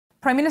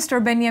Prime Minister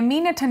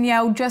Benjamin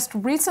Netanyahu just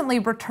recently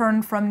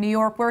returned from New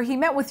York, where he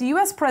met with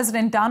U.S.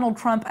 President Donald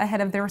Trump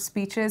ahead of their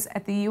speeches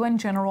at the UN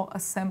General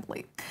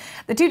Assembly.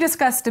 The two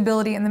discussed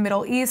stability in the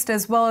Middle East,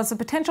 as well as the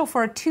potential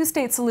for a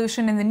two-state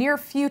solution in the near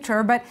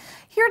future. But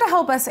here to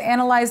help us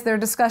analyze their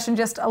discussion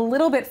just a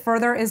little bit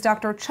further is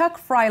Dr. Chuck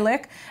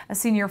Freilich, a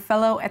senior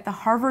fellow at the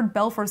Harvard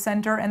Belfer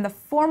Center and the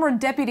former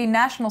deputy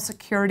national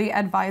security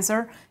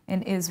advisor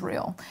in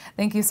Israel.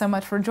 Thank you so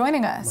much for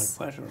joining us.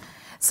 My pleasure.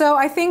 So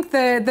I think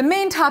the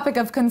main topic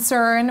of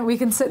concern we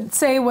can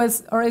say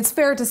was, or it's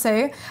fair to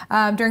say,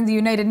 during the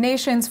United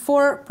Nations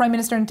for Prime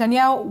Minister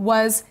Netanyahu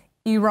was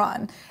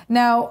Iran.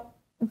 Now,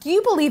 do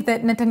you believe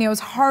that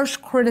Netanyahu's harsh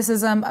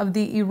criticism of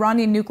the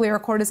Iranian nuclear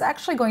accord is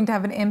actually going to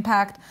have an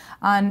impact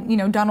on,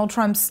 Donald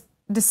Trump's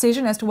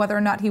decision as to whether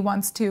or not he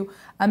wants to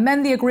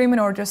amend the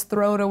agreement or just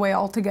throw it away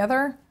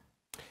altogether?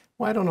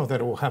 Well, I don't know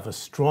that it will have a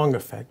strong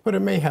effect, but it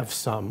may have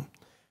some.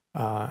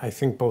 I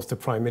think both the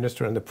Prime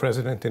Minister and the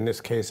President in this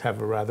case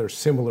have a rather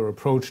similar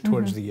approach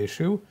towards the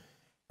issue.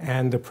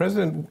 And the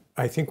President,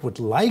 I think, would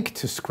like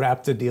to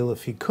scrap the deal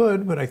if he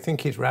could, but I think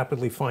he's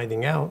rapidly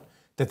finding out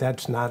that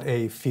that's not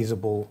a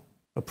feasible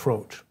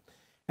approach.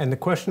 And the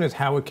question is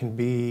how it can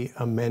be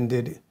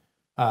amended,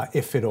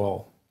 if at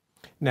all.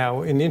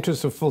 Now, in the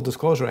interest of full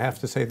disclosure, I have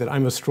to say that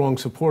I'm a strong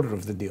supporter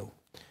of the deal.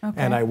 Okay.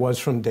 And I was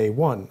from day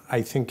one.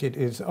 I think it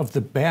is, of the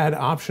bad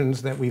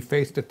options that we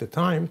faced at the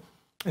time,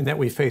 and that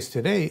we face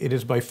today, it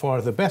is by far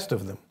the best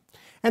of them.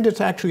 And it's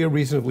actually a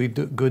reasonably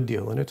good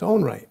deal in its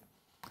own right.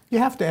 You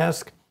have to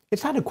ask,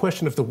 it's not a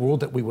question of the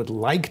world that we would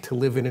like to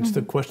live in, it's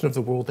the question of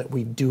the world that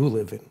we do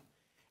live in.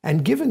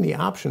 And given the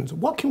options,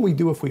 what can we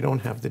do if we don't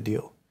have the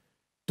deal?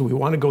 Do we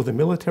want to go the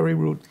military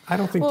route? I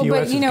don't think the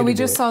U.S. is going to do it. We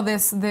just saw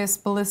this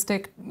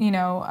ballistic,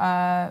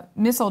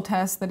 missile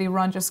test that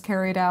Iran just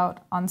carried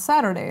out on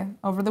Saturday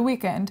over the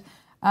weekend.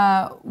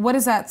 What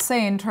does that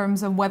say in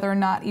terms of whether or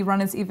not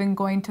Iran is even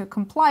going to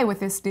comply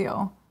with this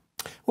deal?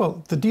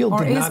 Well, the deal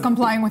or is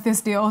complying with this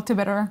deal to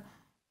better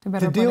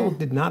the deal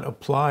did not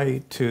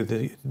apply to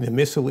the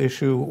missile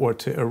issue or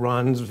to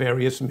Iran's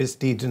various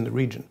misdeeds in the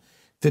region.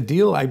 The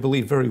deal, I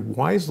believe, very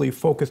wisely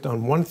focused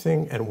on one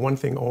thing and one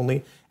thing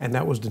only, and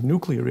that was the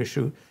nuclear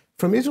issue.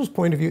 From Israel's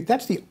point of view,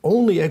 that's the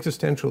only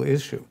existential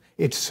issue.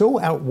 It so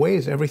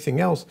outweighs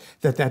everything else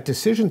that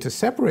decision to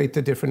separate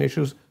the different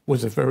issues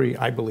was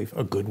I believe,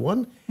 a good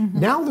one.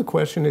 Now the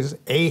question is,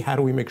 A, how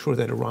do we make sure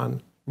that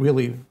Iran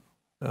really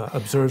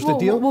observes the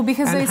deal? Well,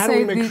 because and how do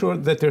we make sure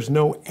that there's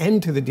no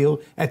end to the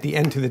deal at the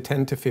end to the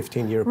 10 to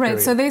 15-year period? Right,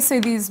 so they say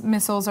these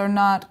missiles are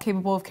not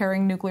capable of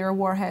carrying nuclear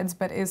warheads,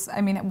 but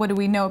what do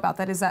we know about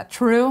that? Is that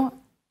true?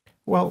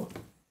 Well,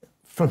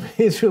 from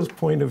Israel's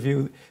point of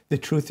view, the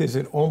truth is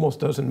it almost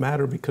doesn't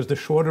matter because the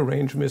shorter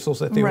range missiles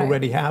that they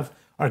already have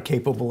are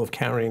capable of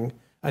carrying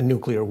a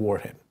nuclear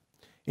warhead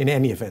in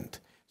any event.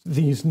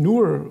 These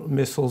newer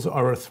missiles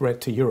are a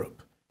threat to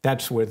Europe.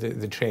 That's where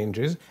the change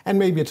is. And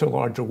maybe it's a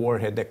larger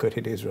warhead that could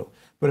hit Israel.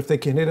 But if they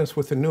can hit us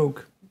with a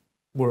nuke,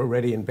 we're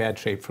already in bad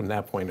shape from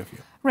that point of view.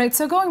 Right.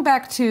 So going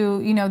back to,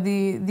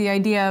 the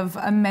idea of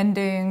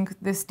amending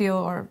this deal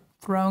or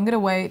throwing it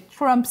away,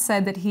 Trump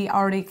said that he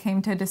already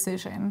came to a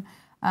decision,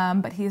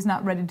 but he's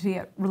not ready to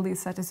yet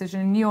release that decision.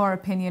 In your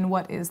opinion,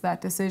 what is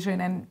that decision?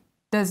 And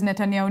does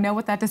Netanyahu know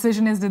what that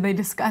decision is? Did they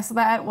discuss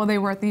that while they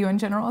were at the UN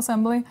General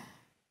Assembly?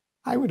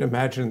 I would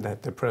imagine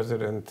that the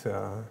president,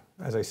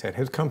 as I said,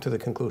 has come to the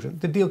conclusion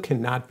the deal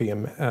cannot be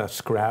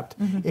scrapped.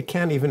 It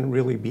can't even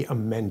really be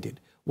amended.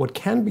 What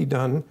can be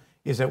done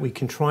is that we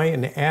can try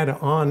and add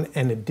on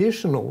an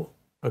additional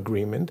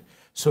agreement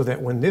so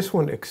that when this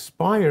one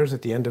expires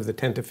at the end of the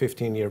 10 to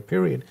 15-year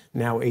period,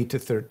 now 8 to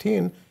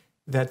 13,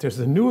 that there's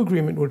a new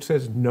agreement which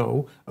says,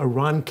 no,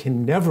 Iran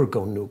can never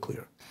go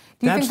nuclear.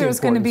 Do you think there's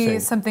going to be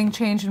something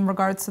changed in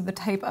regards to the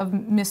type of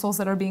missiles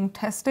that are being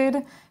tested?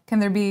 Can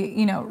there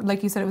be,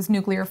 like you said, it was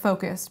nuclear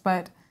focused,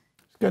 but...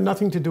 It's got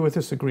nothing to do with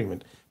this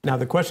agreement. Now,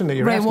 the question that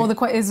you're asking... Right,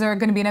 well, is there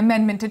going to be an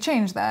amendment to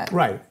change that?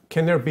 Right.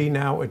 Can there be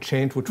now a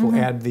change which will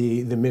add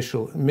the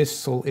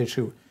missile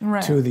issue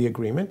to the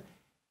agreement?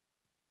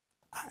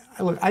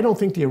 Look, I don't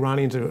think the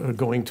Iranians are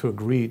going to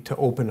agree to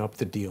open up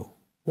the deal.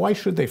 Why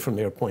should they from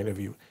their point of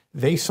view?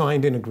 They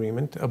signed an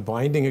agreement, a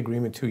binding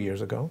agreement 2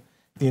 years ago.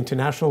 The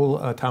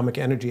International Atomic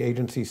Energy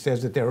Agency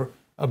says that they're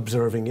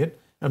observing it.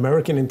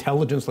 American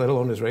intelligence, let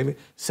alone Israeli,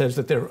 says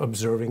that they're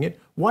observing it.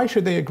 Why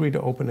should they agree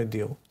to open a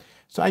deal?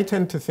 So I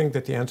tend to think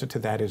that the answer to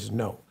that is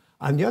no.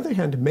 On the other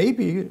hand,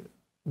 maybe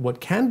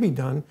what can be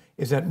done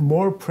is that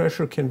more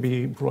pressure can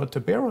be brought to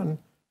bear on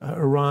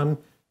Iran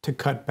to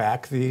cut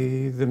back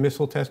the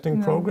missile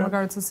testing program. In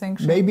regards to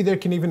sanctions. Maybe there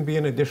can even be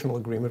an additional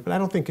agreement, but I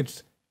don't think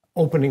it's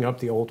opening up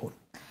the old one.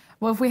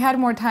 Well, if we had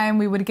more time,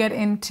 we would get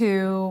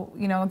into,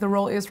 the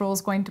role Israel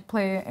is going to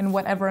play in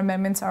whatever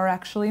amendments are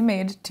actually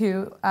made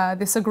to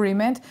this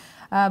agreement.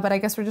 But I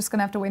guess we're just going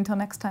to have to wait until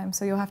next time,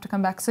 so you'll have to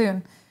come back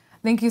soon.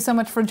 Thank you so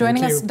much for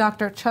joining us,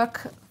 Dr.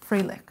 Chuck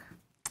Freilich.